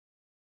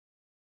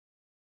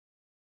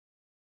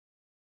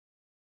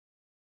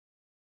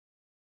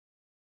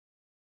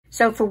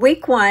So for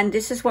week 1,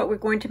 this is what we're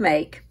going to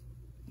make.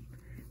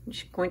 I'm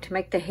just going to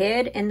make the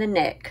head and the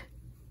neck.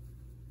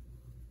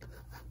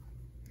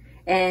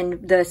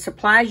 And the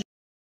supplies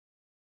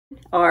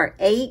are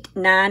 8,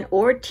 9,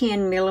 or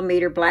 10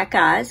 millimeter black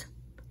eyes.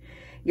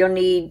 You'll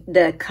need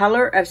the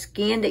color of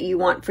skin that you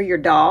want for your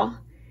doll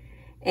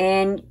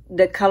and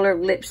the color of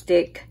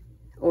lipstick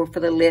or for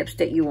the lips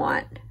that you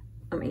want.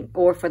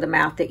 Or for the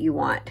mouth that you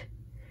want.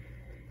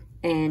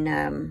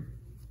 And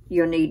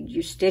you'll need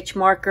your stitch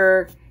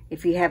marker.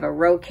 If you have a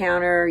row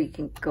counter, you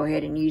can go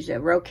ahead and use a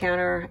row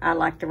counter. I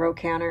like the row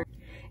counter.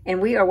 And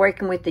we are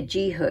working with the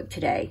G hook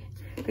today.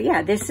 But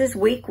yeah, this is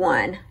week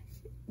 1,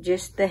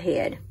 just the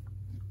head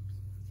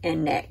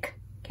and neck.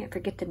 Can't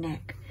forget the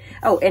neck.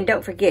 Oh, and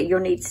don't forget, you'll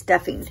need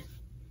stuffing.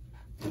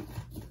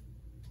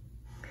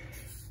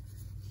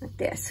 Like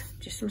this,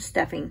 just some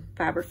stuffing,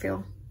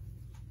 fiberfill.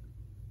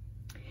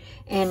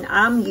 And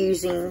I'm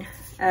using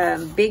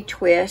Big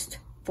Twist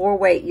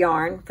 4-weight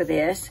yarn for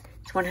this.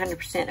 It's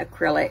 100%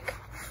 acrylic.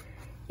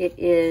 It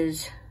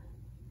is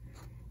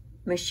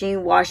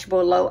machine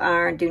washable, low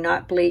iron, do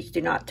not bleach,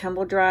 do not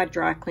tumble dry,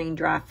 dry clean,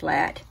 dry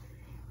flat.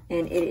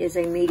 And it is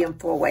a medium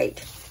 4-weight.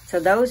 So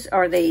those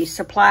are the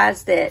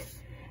supplies that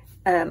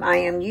I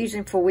am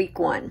using for week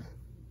 1.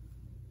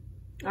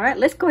 All right,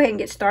 let's go ahead and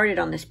get started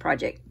on this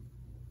project.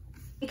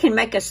 You can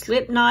make a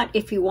slip knot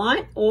if you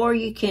want, or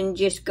you can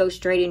just go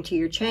straight into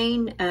your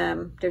chain.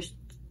 There's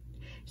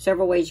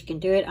several ways you can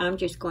do it. I'm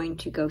just going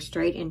to go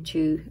straight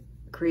into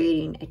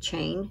creating a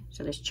chain.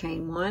 So there's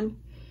chain 1,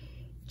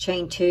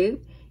 chain 2.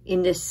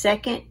 In the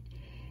second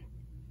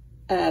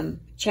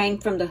chain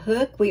from the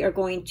hook, we are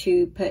going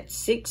to put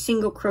 6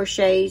 single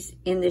crochets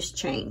in this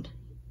chain,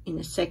 in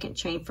the second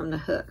chain from the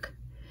hook.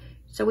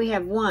 So we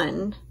have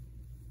 1,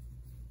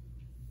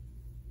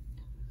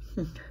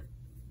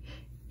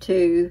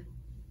 2,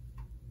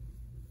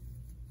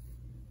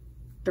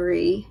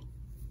 3,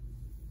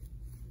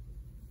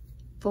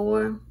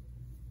 4,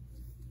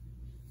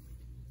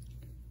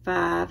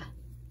 5,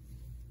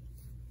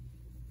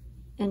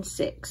 and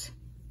 6.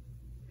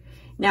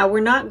 Now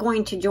we're not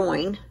going to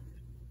join.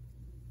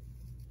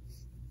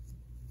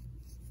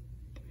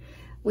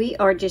 We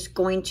are just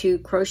going to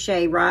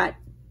crochet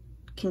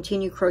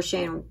continue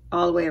crocheting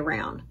all the way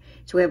around.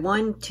 So we have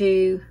 1,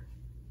 2,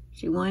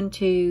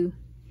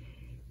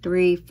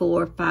 3,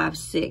 4, 5,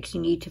 6.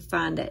 You need to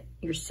find that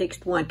your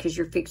 6th one because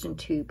you're fixing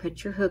to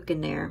put your hook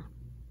in there.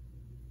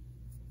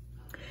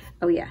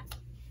 Oh yeah,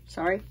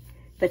 sorry,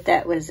 but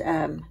that was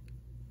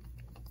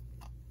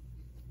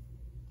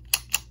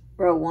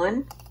row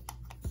 1.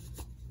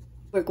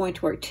 We're going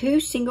to work 2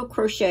 single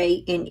crochet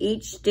in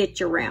each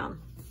stitch around.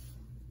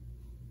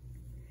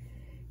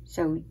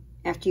 So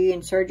after you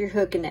insert your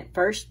hook in that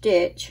first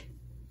stitch,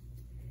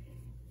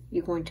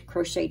 you're going to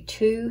crochet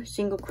 2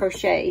 single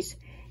crochets,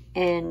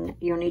 and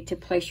you'll need to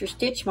place your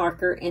stitch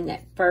marker in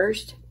that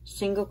first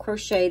single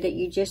crochet that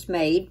you just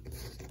made.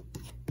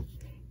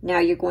 Now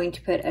you're going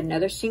to put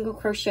another single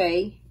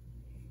crochet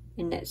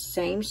in that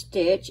same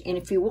stitch, and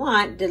if you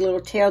want, the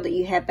little tail that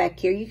you have back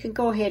here, you can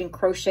go ahead and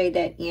crochet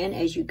that in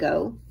as you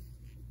go.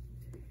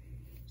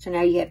 So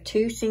now you have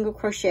 2 single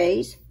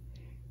crochets,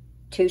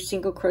 2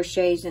 single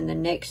crochets in the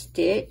next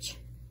stitch.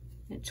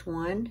 That's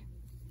 1,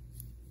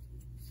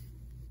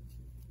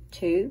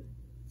 2,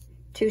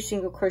 2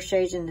 single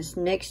crochets in this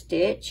next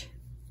stitch.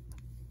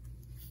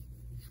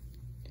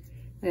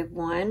 We have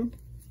 1,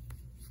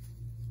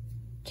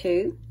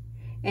 2,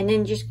 and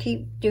then just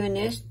keep doing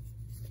this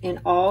in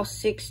all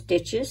 6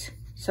 stitches.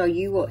 So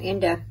you will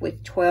end up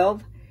with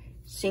 12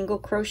 single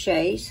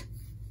crochets.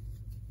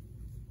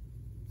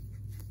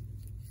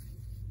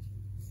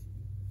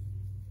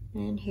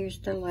 And here's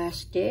the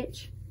last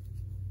stitch.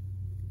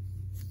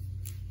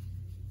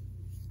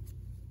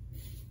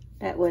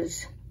 That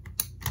was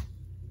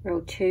row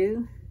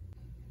 2.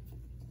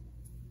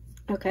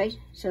 Okay,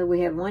 so we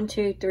have 1,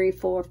 2, 3,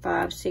 4,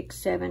 5, 6,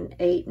 7,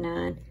 8,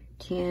 9,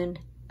 10,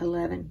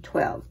 11,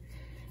 12.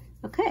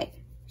 Okay,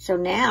 so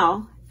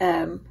now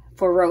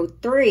for row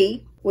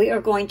 3, we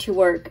are going to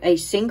work a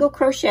single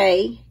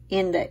crochet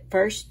in that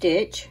first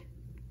stitch.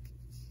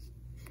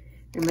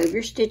 Remove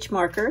your stitch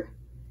marker.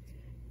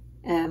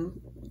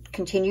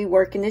 Continue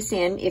working this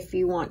in if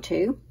you want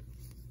to.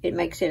 It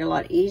makes it a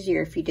lot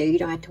easier if you do. You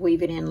don't have to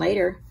weave it in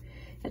later.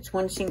 That's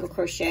 1 single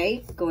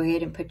crochet. Go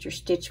ahead and put your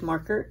stitch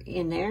marker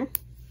in there.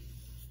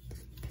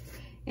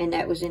 And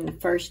that was in the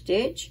first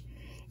stitch.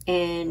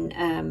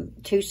 And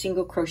 2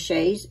 single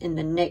crochets in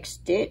the next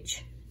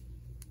stitch.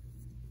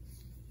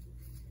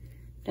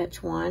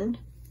 That's 1,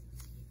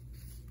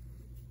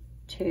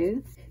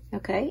 2.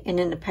 Okay, and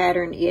then the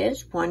pattern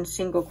is 1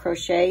 single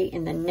crochet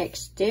in the next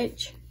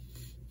stitch,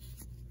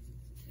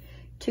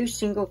 2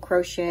 single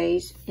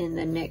crochets in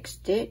the next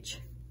stitch,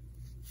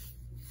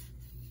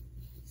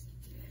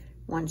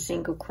 1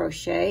 single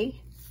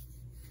crochet,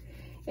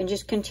 and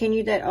just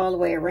continue that all the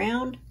way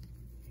around,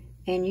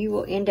 and you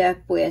will end up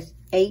with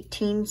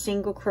 18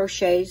 single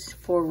crochets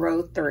for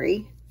row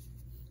 3.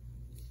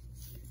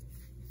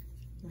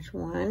 There's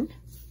 1,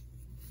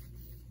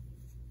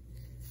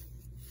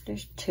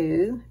 there's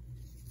 2,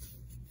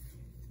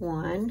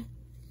 1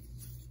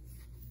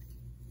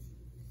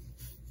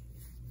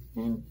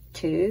 and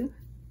 2,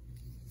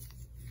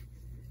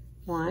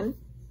 1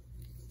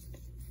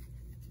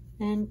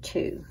 and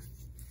 2.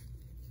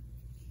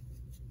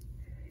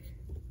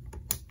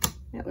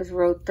 That was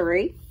row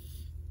 3.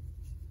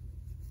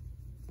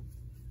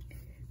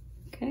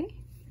 Okay.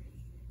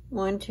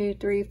 1, 2,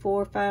 3,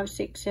 4, 5,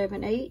 6,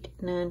 7, 8,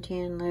 9,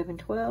 10, 11,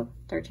 12,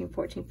 13,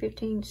 14,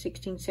 15,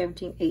 16,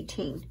 17,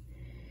 18.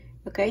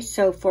 Okay,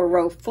 so for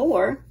row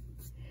 4,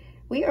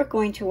 we are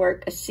going to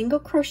work a single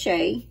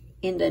crochet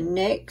in the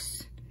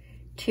next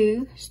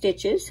 2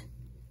 stitches.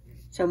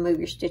 So move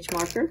your stitch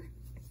marker,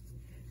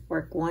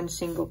 work 1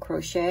 single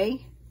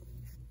crochet,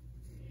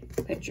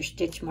 put your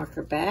stitch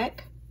marker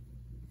back,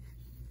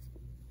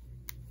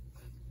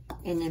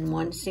 and then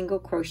 1 single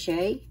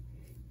crochet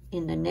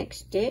in the next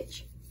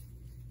stitch.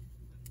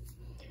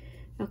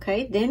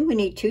 Okay, then we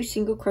need 2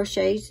 single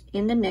crochets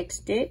in the next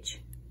stitch.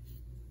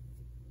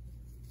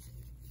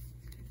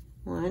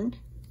 1,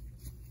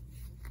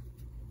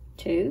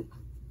 2,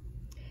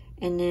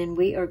 and then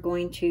we are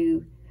going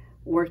to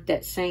work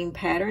that same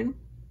pattern,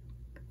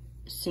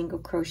 single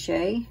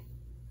crochet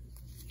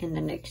in the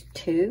next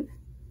 2,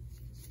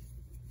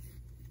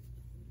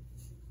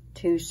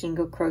 2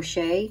 single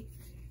crochet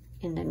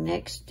in the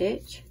next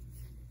stitch,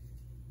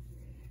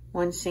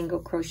 1 single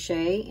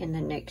crochet in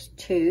the next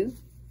 2,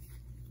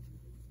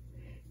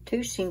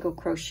 2 single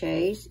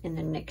crochets in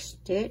the next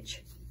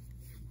stitch,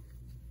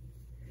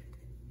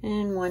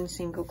 and 1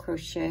 single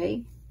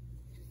crochet,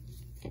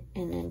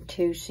 and then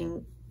 2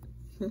 single,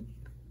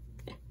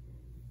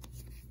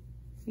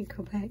 you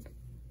go back,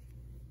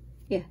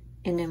 yeah,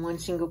 and then 1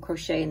 single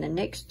crochet in the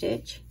next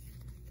stitch,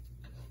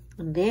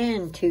 and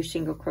then 2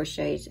 single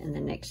crochets in the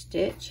next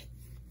stitch,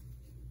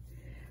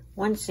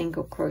 1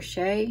 single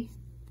crochet,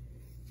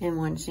 and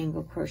 1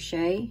 single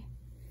crochet,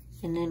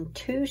 and then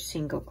 2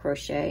 single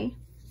crochet,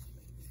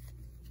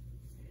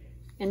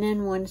 and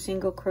then 1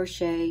 single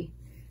crochet,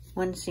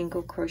 1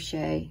 single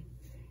crochet,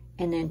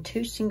 and then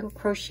 2 single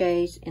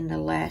crochets in the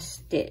last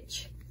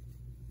stitch.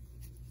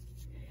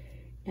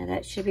 Now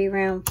that should be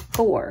round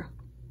 4.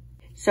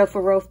 So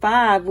for row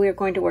 5, we are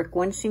going to work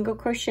 1 single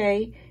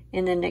crochet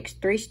in the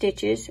next 3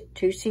 stitches,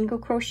 2 single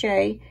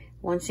crochet,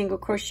 1 single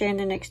crochet in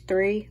the next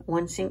 3,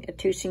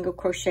 2 single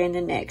crochet in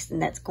the next,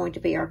 and that's going to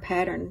be our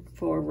pattern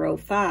for row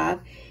 5,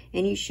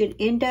 and you should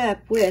end up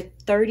with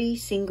 30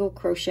 single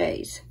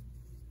crochets.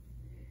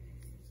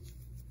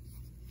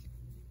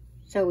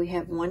 So we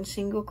have 1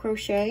 single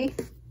crochet,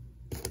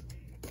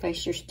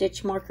 place your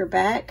stitch marker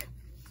back,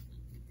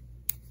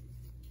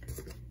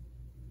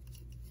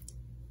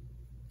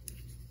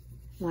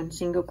 one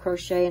single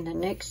crochet in the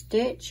next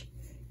stitch,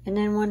 and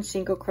then 1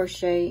 single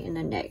crochet in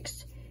the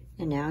next.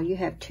 And now you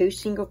have 2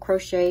 single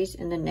crochets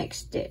in the next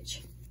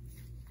stitch,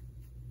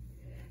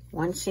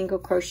 1 single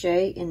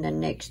crochet in the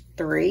next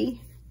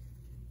 3,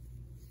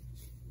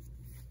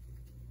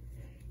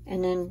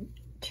 and then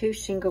 2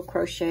 single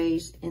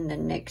crochets in the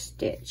next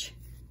stitch.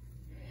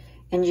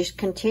 And just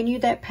continue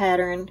that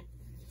pattern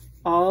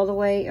all the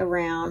way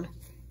around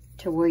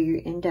to where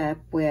you end up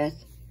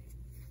with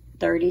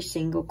 30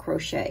 single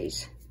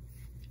crochets.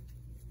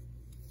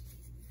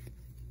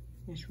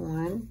 There's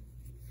 1,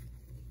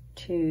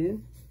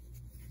 2,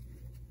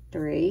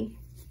 3,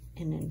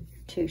 and then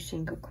 2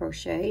 single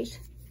crochets,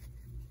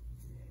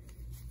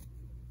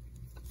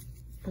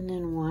 and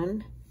then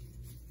 1,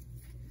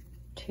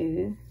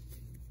 2,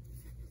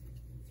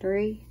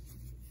 3,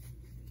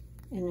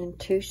 and then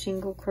 2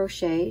 single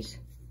crochets,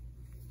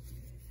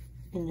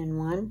 and then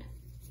 1,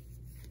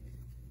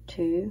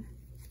 2,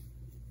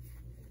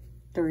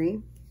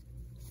 3,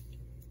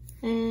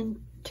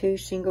 and 2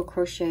 single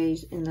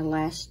crochets in the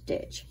last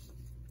stitch.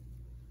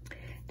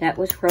 That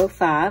was row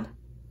 5.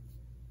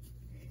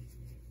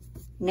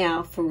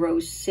 Now for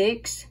rows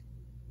 6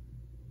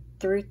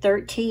 through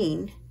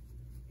 13,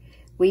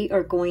 we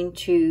are going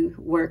to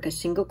work a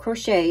single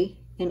crochet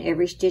in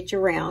every stitch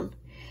around,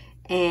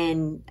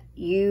 and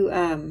you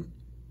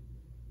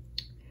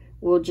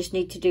will just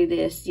need to do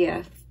this,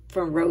 yeah,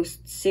 from rows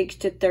 6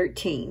 to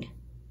 13.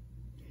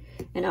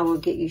 And I will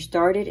get you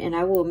started, and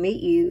I will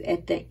meet you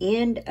at the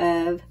end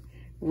of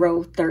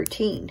row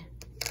 13.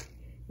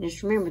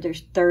 Just remember,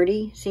 there's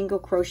 30 single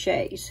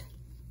crochets.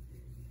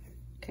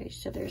 Okay,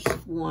 so there's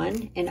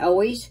 1, and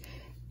always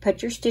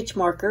put your stitch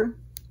marker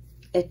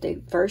at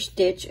the first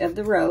stitch of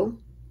the row,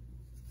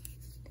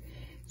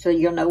 so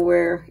you'll know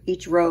where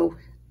each row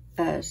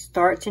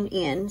starts and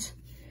ends.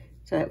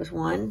 So that was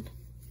 1,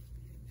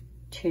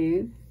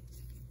 2,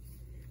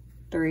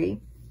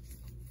 3,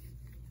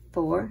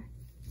 4,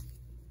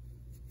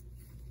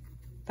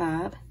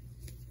 5,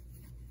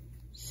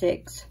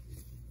 6,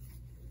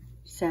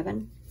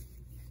 7,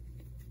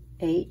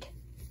 8,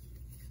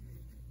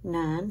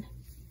 9,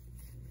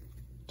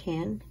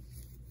 10,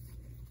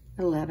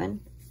 11,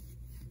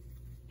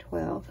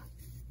 12,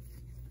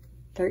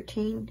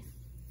 13,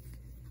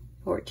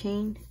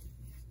 14,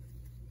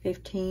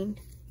 15,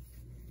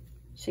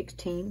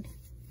 16,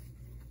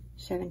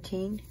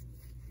 17,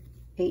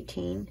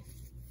 18,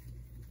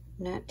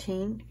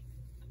 19,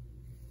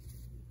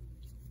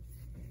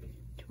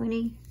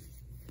 20,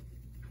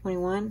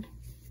 21,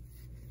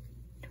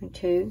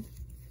 22,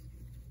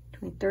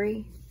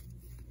 23,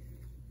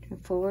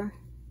 24,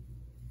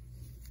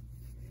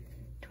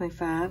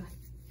 25,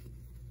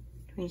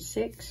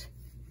 26,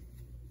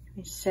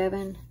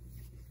 27,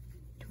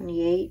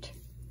 28,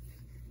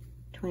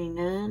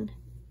 29,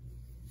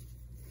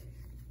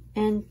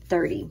 and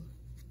 30.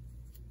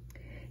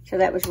 So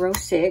that was row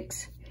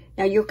 6.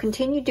 Now you'll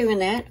continue doing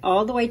that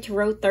all the way to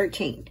row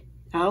 13.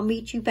 I'll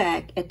meet you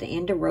back at the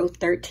end of row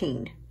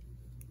 13.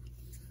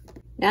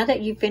 Now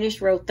that you've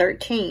finished row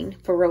 13,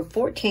 for row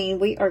 14,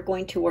 we are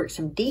going to work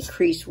some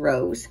decrease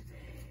rows.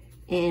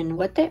 And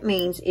what that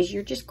means is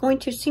you're just going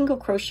to single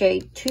crochet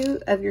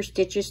 2 of your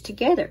stitches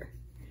together,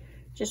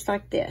 just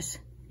like this.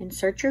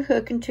 Insert your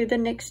hook into the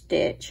next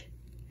stitch,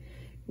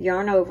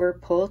 yarn over,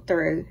 pull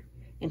through,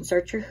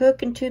 insert your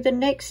hook into the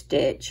next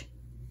stitch,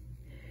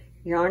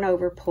 yarn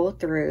over, pull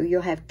through.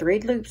 You'll have 3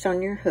 loops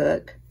on your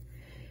hook,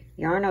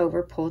 yarn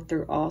over, pull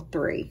through all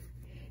 3.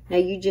 Now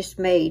you just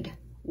made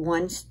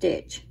 1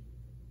 stitch.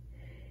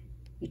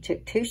 You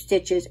took 2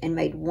 stitches and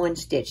made 1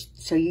 stitch,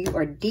 so you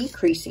are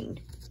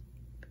decreasing.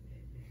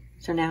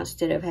 So now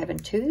instead of having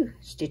 2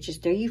 stitches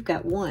there, you've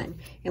got 1.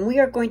 And we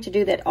are going to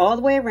do that all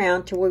the way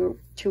around to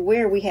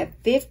where we have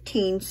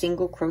 15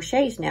 single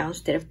crochets now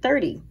instead of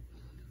 30.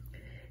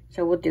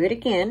 So we'll do it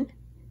again.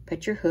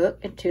 Put your hook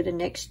into the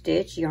next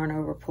stitch, yarn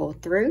over, pull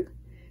through.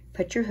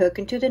 Put your hook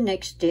into the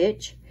next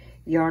stitch,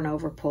 yarn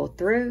over, pull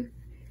through.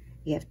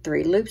 You have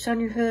 3 loops on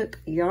your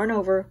hook, yarn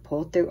over,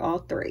 pull through all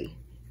 3.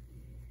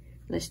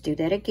 Let's do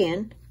that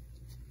again.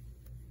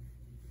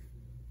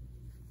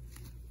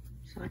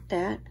 Just like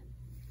that.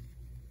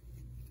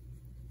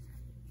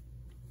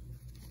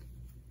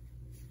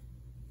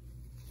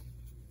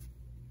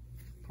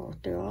 Pull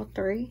through all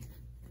 3.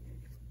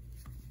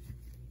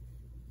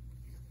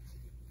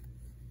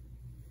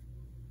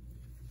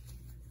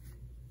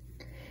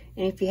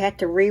 And if you have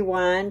to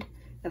rewind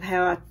of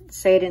how I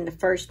say it in the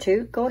first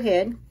 2, go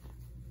ahead.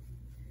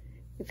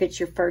 If it's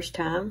your first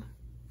time,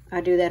 I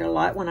do that a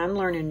lot when I'm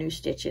learning new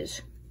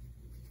stitches.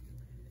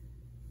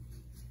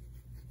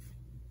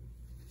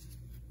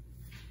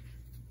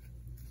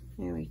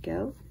 There we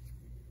go.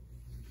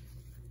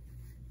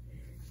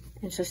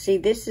 And so see,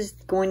 this is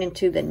going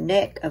into the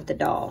neck of the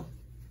doll.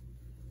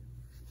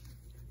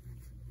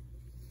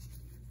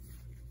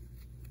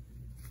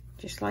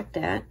 Just like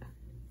that.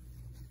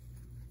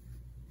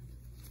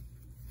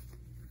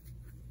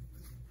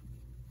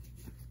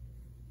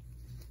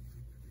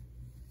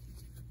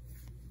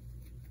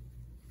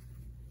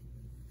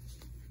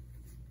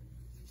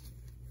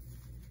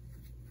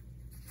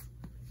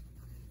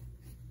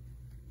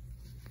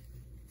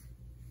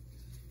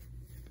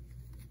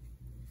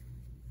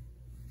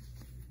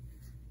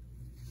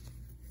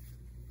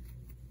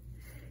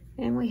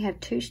 And we have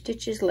 2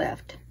 stitches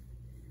left.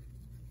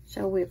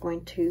 So we're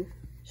going to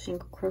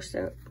single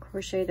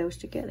crochet those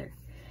together.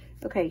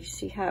 Okay,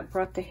 see how it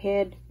brought the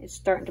head? It's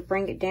starting to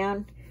bring it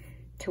down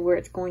to where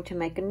it's going to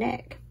make a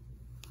neck.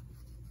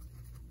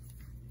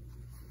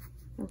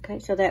 Okay,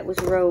 so that was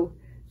row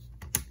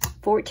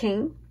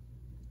 14.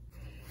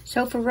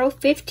 So for row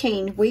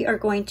 15, we are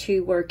going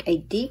to work a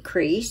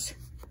decrease.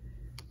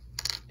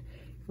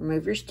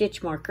 Remove your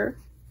stitch marker,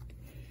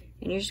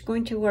 and you're just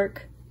going to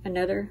work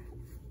another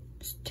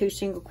 2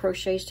 single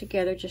crochets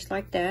together, just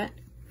like that.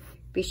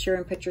 Be sure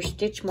and put your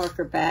stitch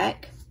marker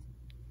back.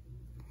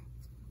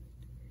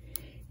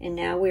 And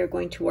now we are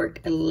going to work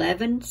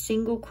 11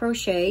 single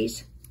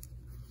crochets.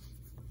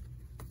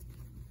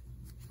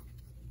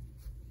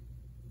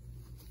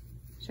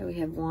 So we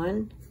have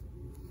 1,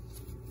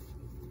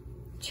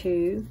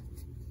 2,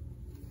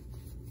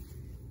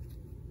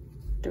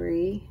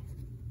 3,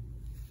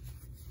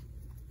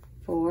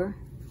 4,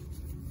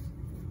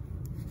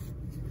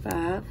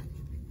 5,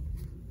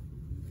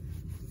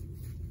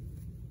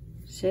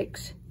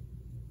 6,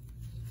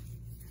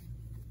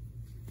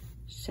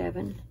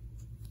 7,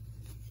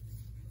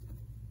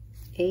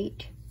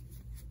 8,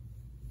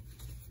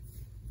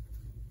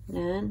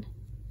 9,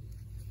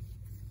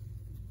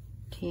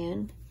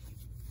 10,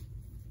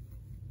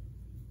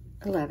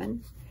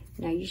 11.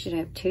 Now you should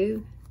have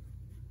 2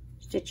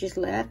 stitches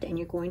left, and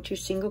you're going to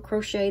single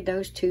crochet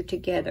those 2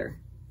 together.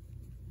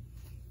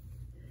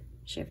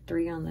 You should have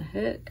 3 on the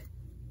hook.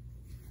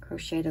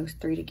 Crochet those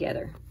 3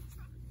 together.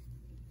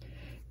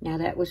 Now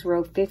that was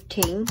row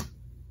 15.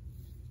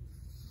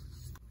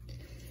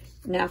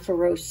 Now for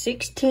row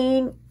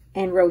 16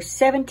 and row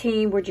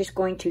 17, we're just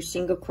going to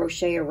single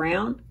crochet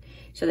around.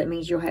 So that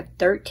means you'll have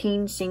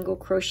 13 single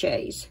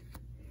crochets.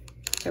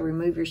 So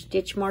remove your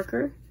stitch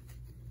marker.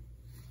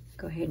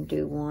 Go ahead and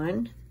do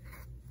 1.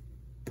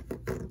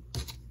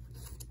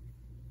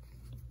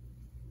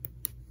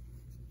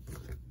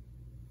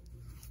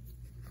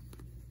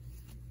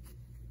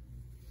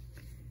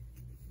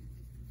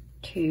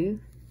 2,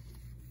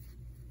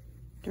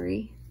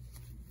 3,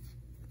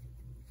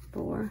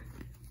 4,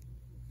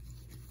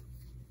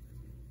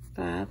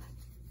 5,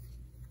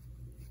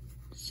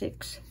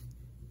 6,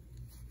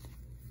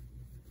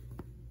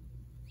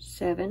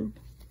 7,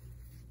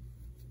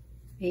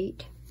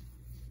 8,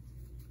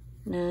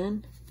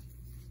 9,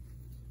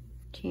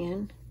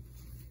 10,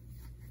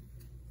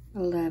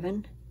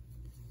 11,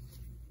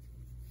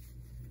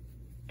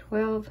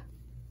 12,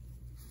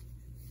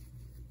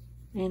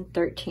 and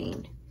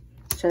 13.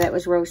 So that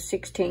was row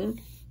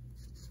 16.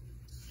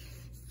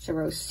 So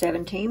row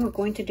 17, we're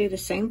going to do the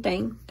same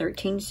thing,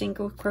 13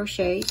 single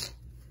crochets.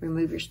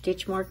 Remove your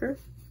stitch marker.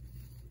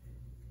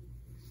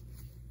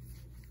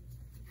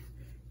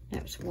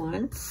 That's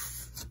 1.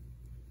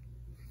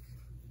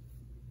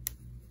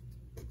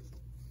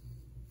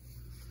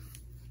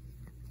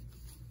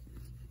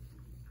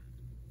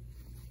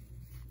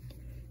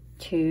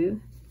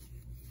 2,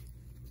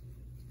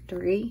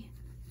 3,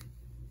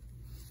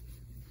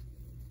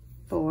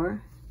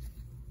 4,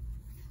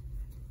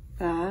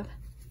 5,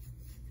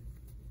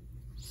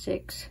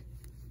 6,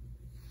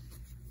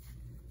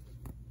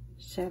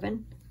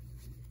 7,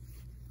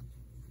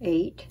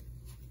 8,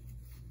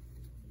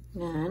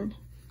 9,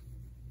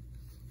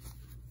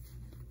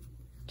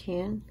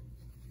 10,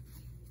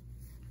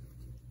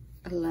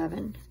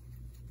 11,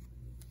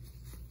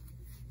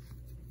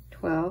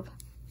 12,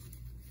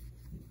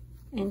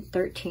 and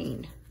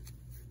 13.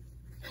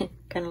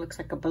 Kind of looks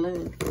like a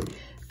balloon.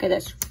 Okay,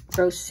 that's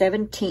row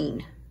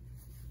 17.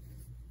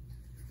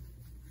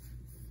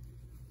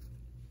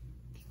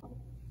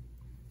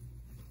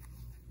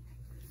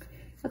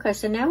 Okay,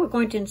 so now we're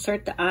going to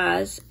insert the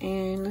eyes,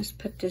 and let's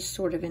put this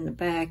sort of in the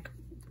back.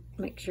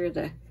 Make sure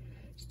the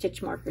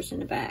stitch marker's in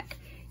the back.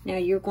 Now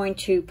you're going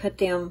to put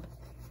them,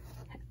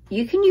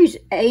 you can use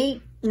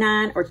 8,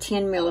 9, or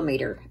 10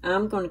 millimeter.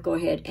 I'm going to go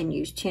ahead and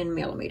use 10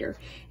 millimeter.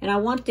 And I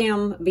want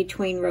them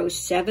between rows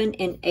 7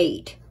 and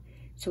 8.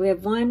 So we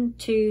have 1,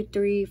 2,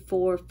 3,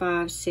 4,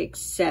 5, 6,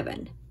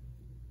 7.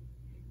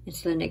 And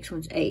so the next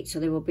one's 8. So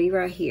they will be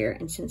right here.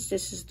 And since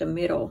this is the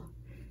middle,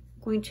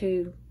 I'm going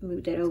to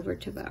move that over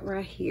to about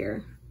right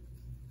here.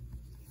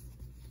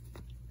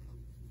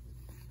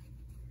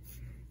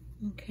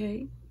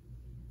 Okay.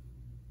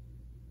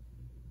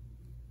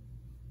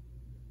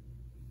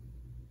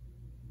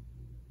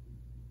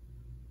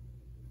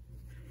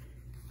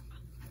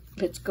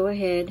 Let's go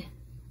ahead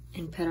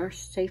and put our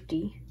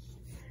safety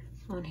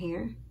on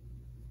here.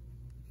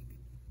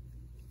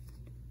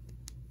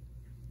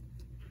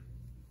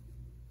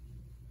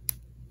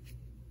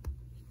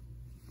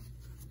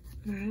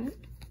 All right.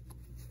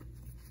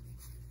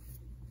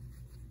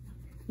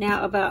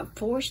 Now about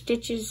 4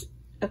 stitches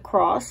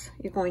across,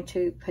 you're going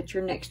to put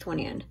your next one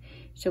in.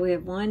 So we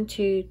have 1,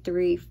 2,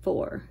 3,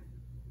 4.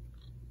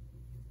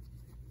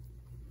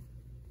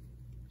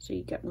 So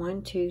you got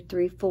 1, 2,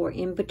 3, 4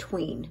 in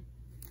between.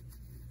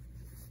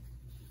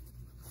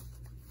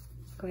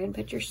 Go ahead and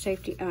put your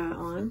safety eye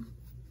on.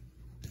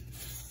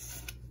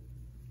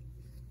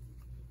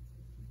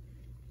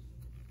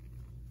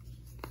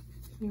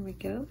 There we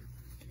go.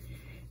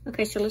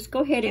 Okay, so let's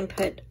go ahead and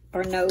put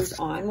our nose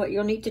on. What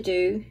you'll need to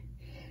do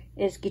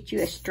is get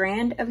you a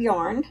strand of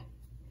yarn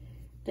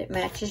that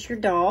matches your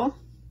doll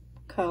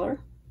color.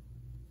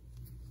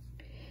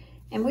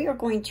 And we are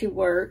going to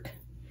work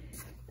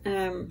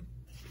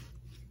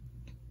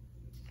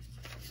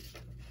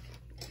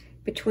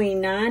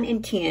between 9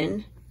 and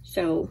 10.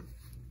 So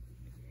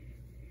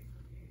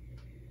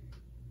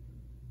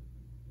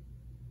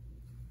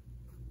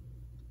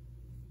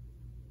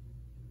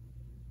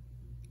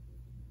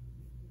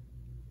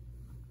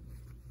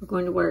we're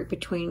going to work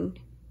between,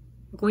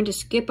 we're going to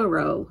skip a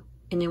row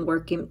and then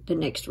work in the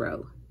next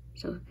row.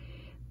 So I'm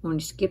going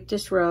to skip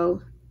this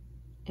row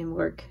and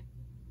work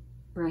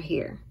right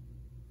here.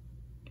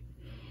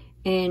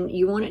 And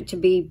you want it to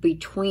be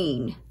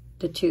between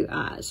the 2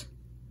 eyes.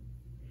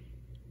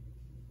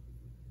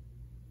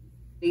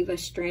 Leave a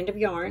strand of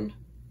yarn.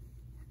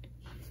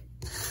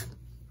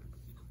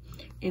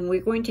 And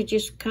we're going to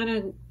just kind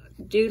of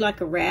do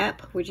like a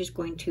wrap. We're just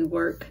going to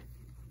work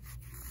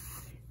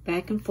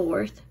back and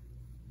forth,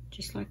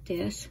 just like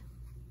this,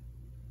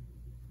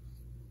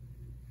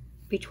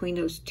 between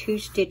those 2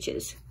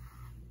 stitches.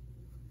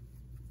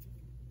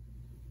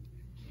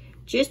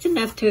 Just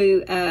enough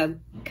to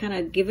kind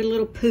of give it a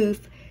little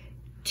poof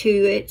to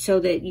it so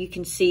that you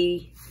can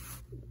see,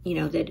 you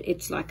know, that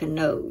it's like a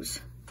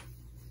nose.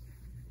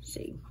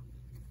 See,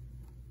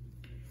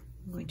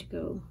 I'm going to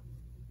go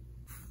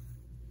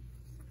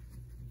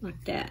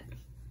like that.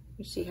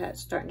 You see how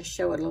it's starting to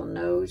show a little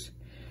nose?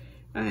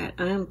 All right,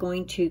 I'm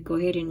going to go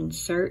ahead and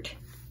insert.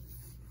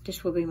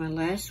 This will be my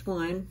last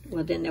one.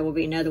 Well, then there will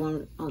be another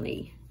one on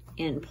the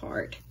end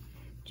part.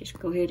 Just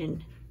go ahead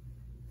and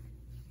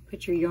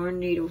put your yarn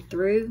needle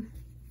through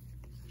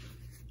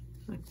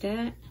like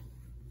that.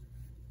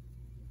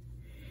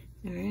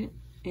 All right,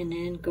 and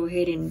then go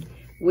ahead and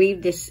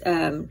weave this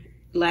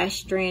last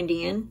strand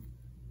in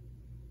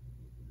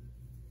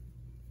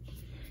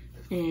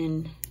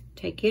and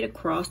take it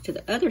across to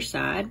the other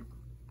side,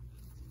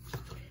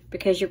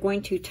 because you're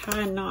going to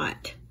tie a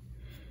knot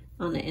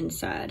on the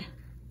inside.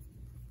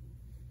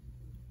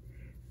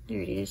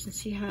 There it is, and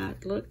see how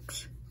it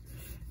looks.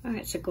 All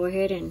right, so go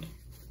ahead and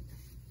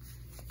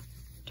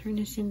turn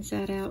this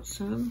inside out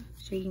some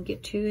so you can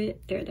get to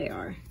it. There they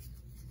are.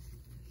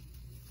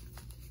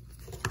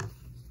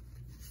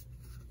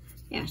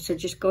 Yeah, so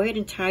just go ahead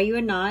and tie you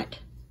a knot.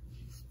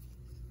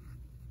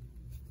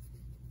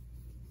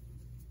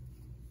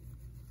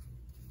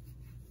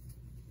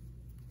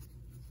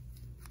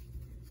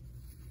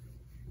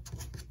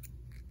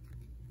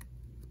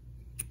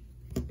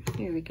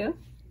 There we go.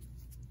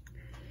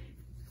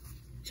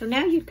 So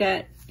now you've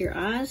got your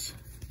eyes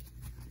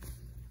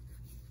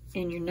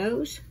and your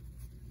nose.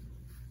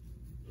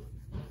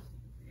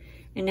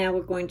 And now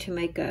we're going to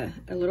make a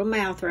little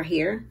mouth right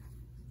here.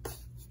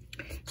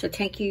 So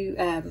take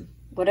you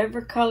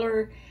whatever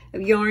color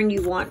of yarn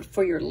you want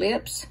for your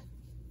lips.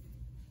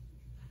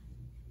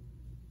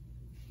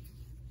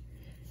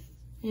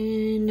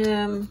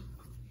 And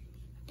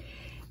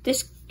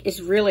this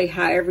is really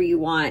however you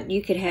want.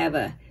 You could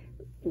have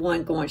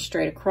one going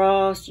straight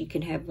across. You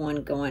can have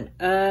one going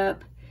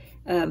up.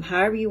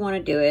 However you want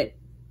to do it.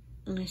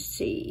 Let's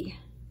see.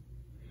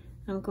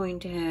 I'm going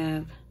to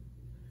have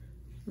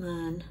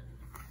mine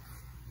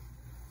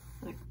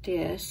like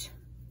this.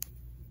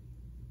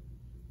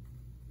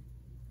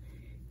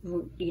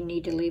 You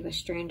need to leave a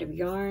strand of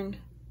yarn.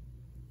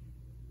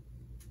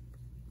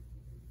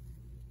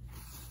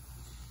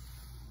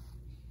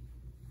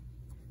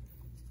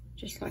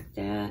 Just like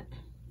that.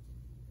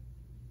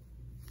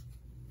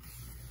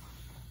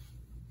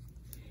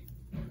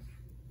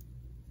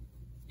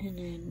 And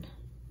then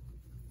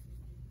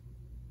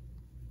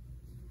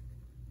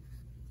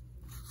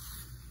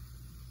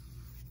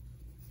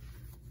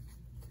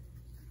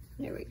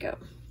there we go.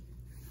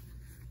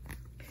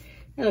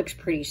 That looks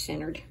pretty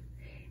centered.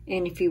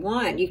 And if you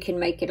want, you can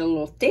make it a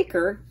little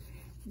thicker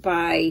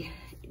by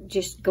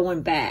just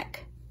going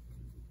back.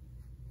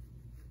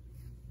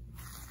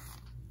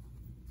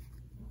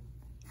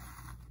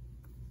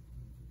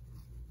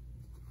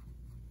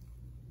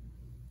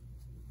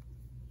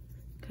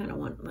 Kind of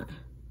want my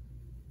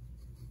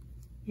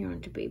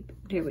yarn to be,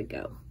 there we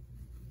go.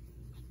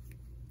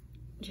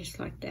 Just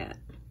like that.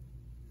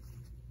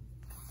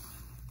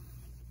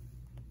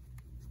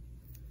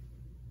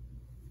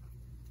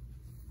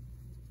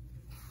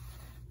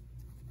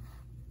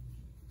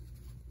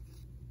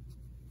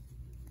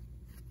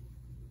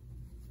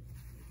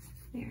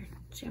 There,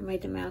 see I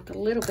made the mouth a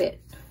little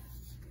bit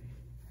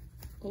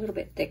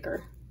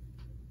thicker.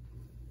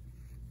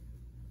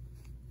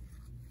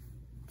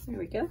 There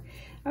we go.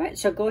 All right,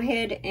 so go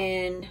ahead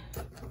and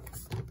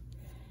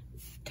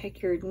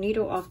take your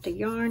needle off the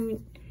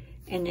yarn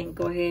and then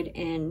go ahead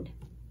and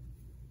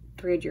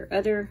thread your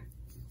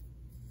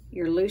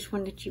loose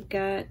one that you've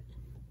got.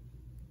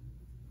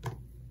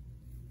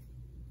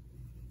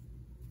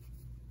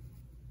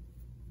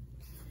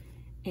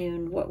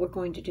 And what we're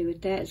going to do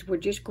with that is we're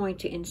just going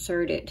to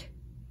insert it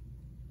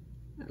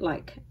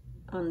like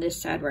on this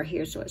side right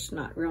here so it's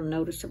not real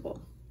noticeable.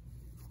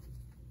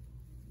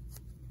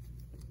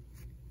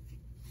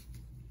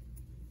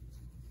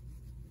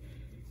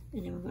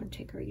 And then we're going to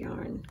take our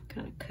yarn,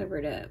 kind of cover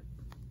it up.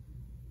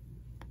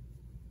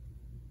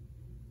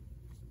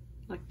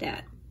 Like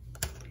that.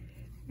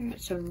 All right,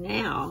 so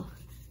now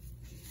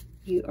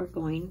you are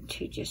going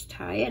to just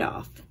tie it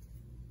off.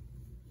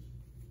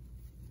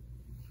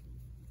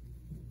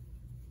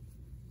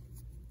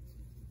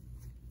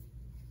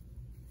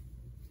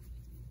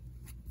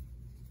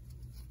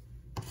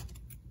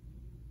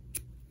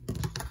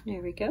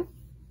 There we go.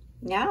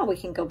 Now we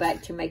can go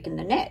back to making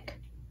the neck.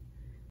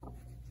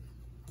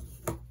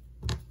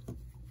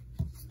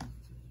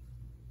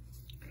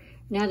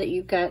 Now that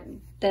you've got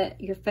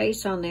your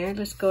face on there,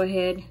 let's go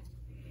ahead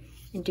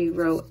and do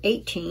row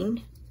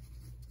 18.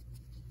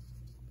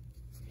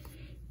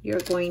 You're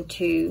going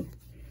to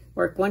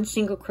work 1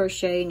 single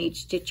crochet in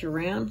each stitch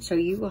around, so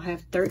you will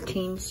have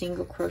 13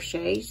 single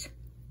crochets.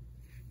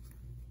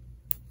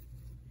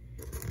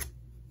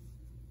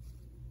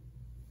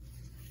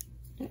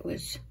 That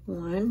was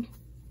 1,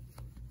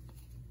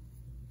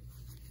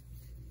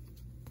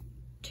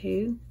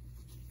 2,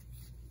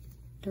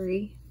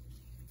 3,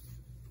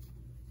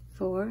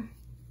 4,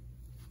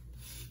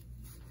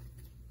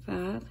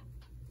 5,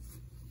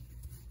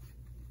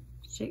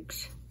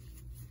 6,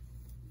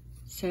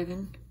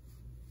 7,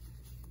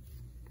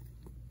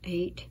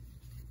 8,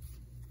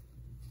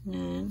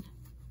 9,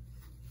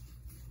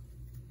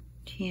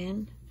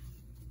 10,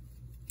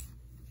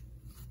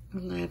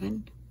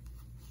 11,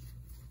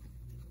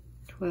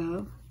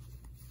 12,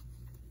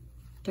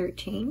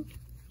 13.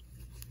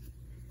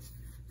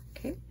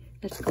 Okay,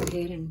 let's go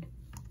ahead and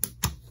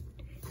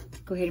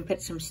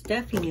put some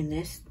stuffing in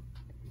this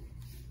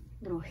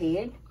little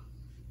head.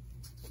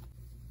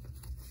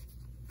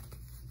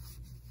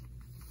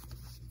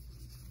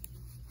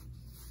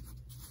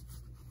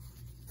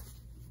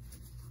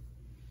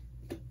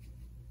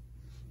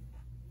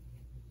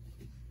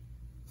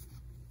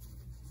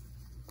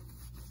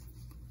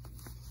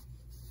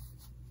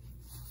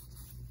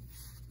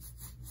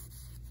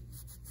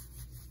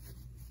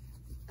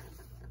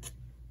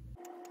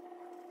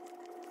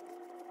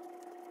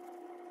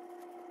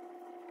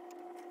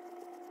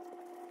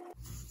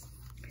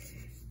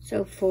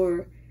 So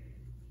for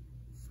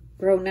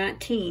row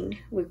 19,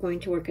 we're going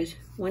to work as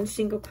 1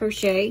 single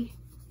crochet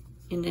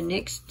in the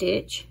next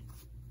stitch.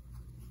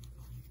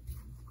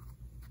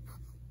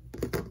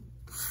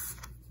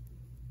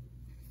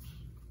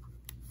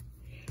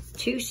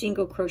 2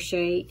 single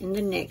crochet in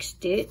the next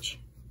stitch.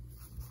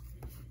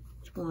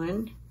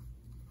 1,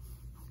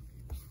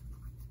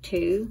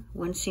 2,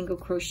 1 single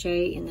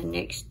crochet in the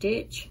next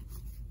stitch,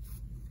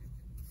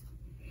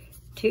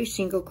 2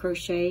 single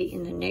crochet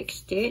in the next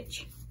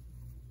stitch,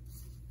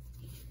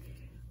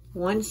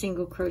 1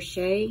 single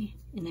crochet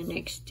in the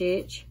next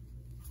stitch,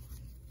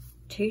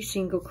 2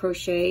 single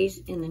crochets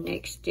in the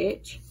next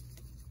stitch,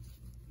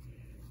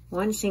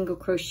 1 single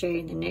crochet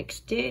in the next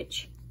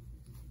stitch,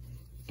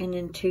 and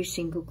then 2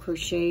 single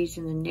crochets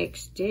in the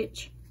next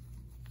stitch.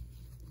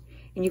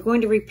 And you're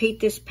going to repeat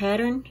this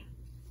pattern.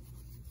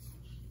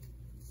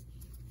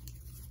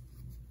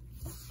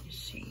 Let's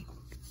see.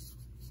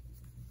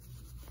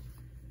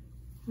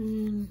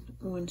 And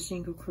 1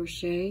 single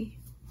crochet,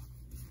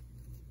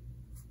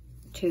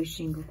 2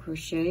 single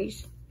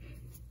crochets,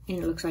 and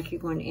it looks like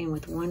you're going to end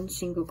with 1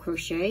 single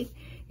crochet.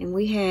 And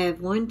we have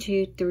 1,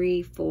 2,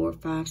 3, 4,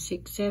 5,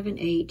 6, 7,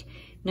 8,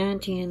 9,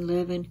 10,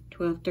 11,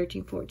 12,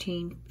 13,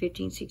 14,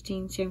 15,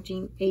 16,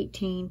 17,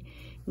 18,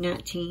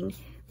 19.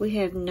 We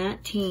have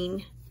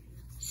 19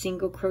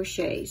 single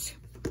crochets.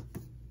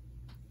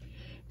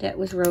 That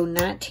was row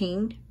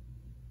 19.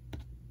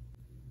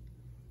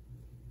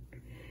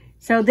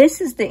 So this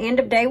is the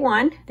end of day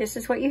 1. This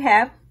is what you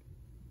have.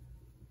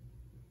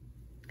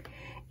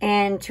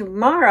 And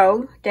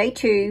tomorrow, day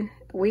 2,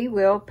 we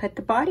will put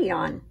the body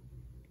on.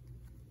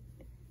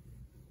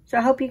 So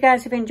I hope you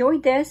guys have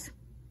enjoyed this,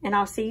 and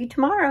I'll see you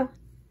tomorrow.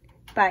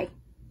 Bye.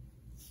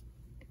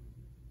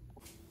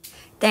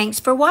 Thanks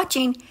for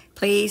watching.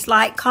 Please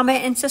like,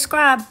 comment, and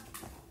subscribe.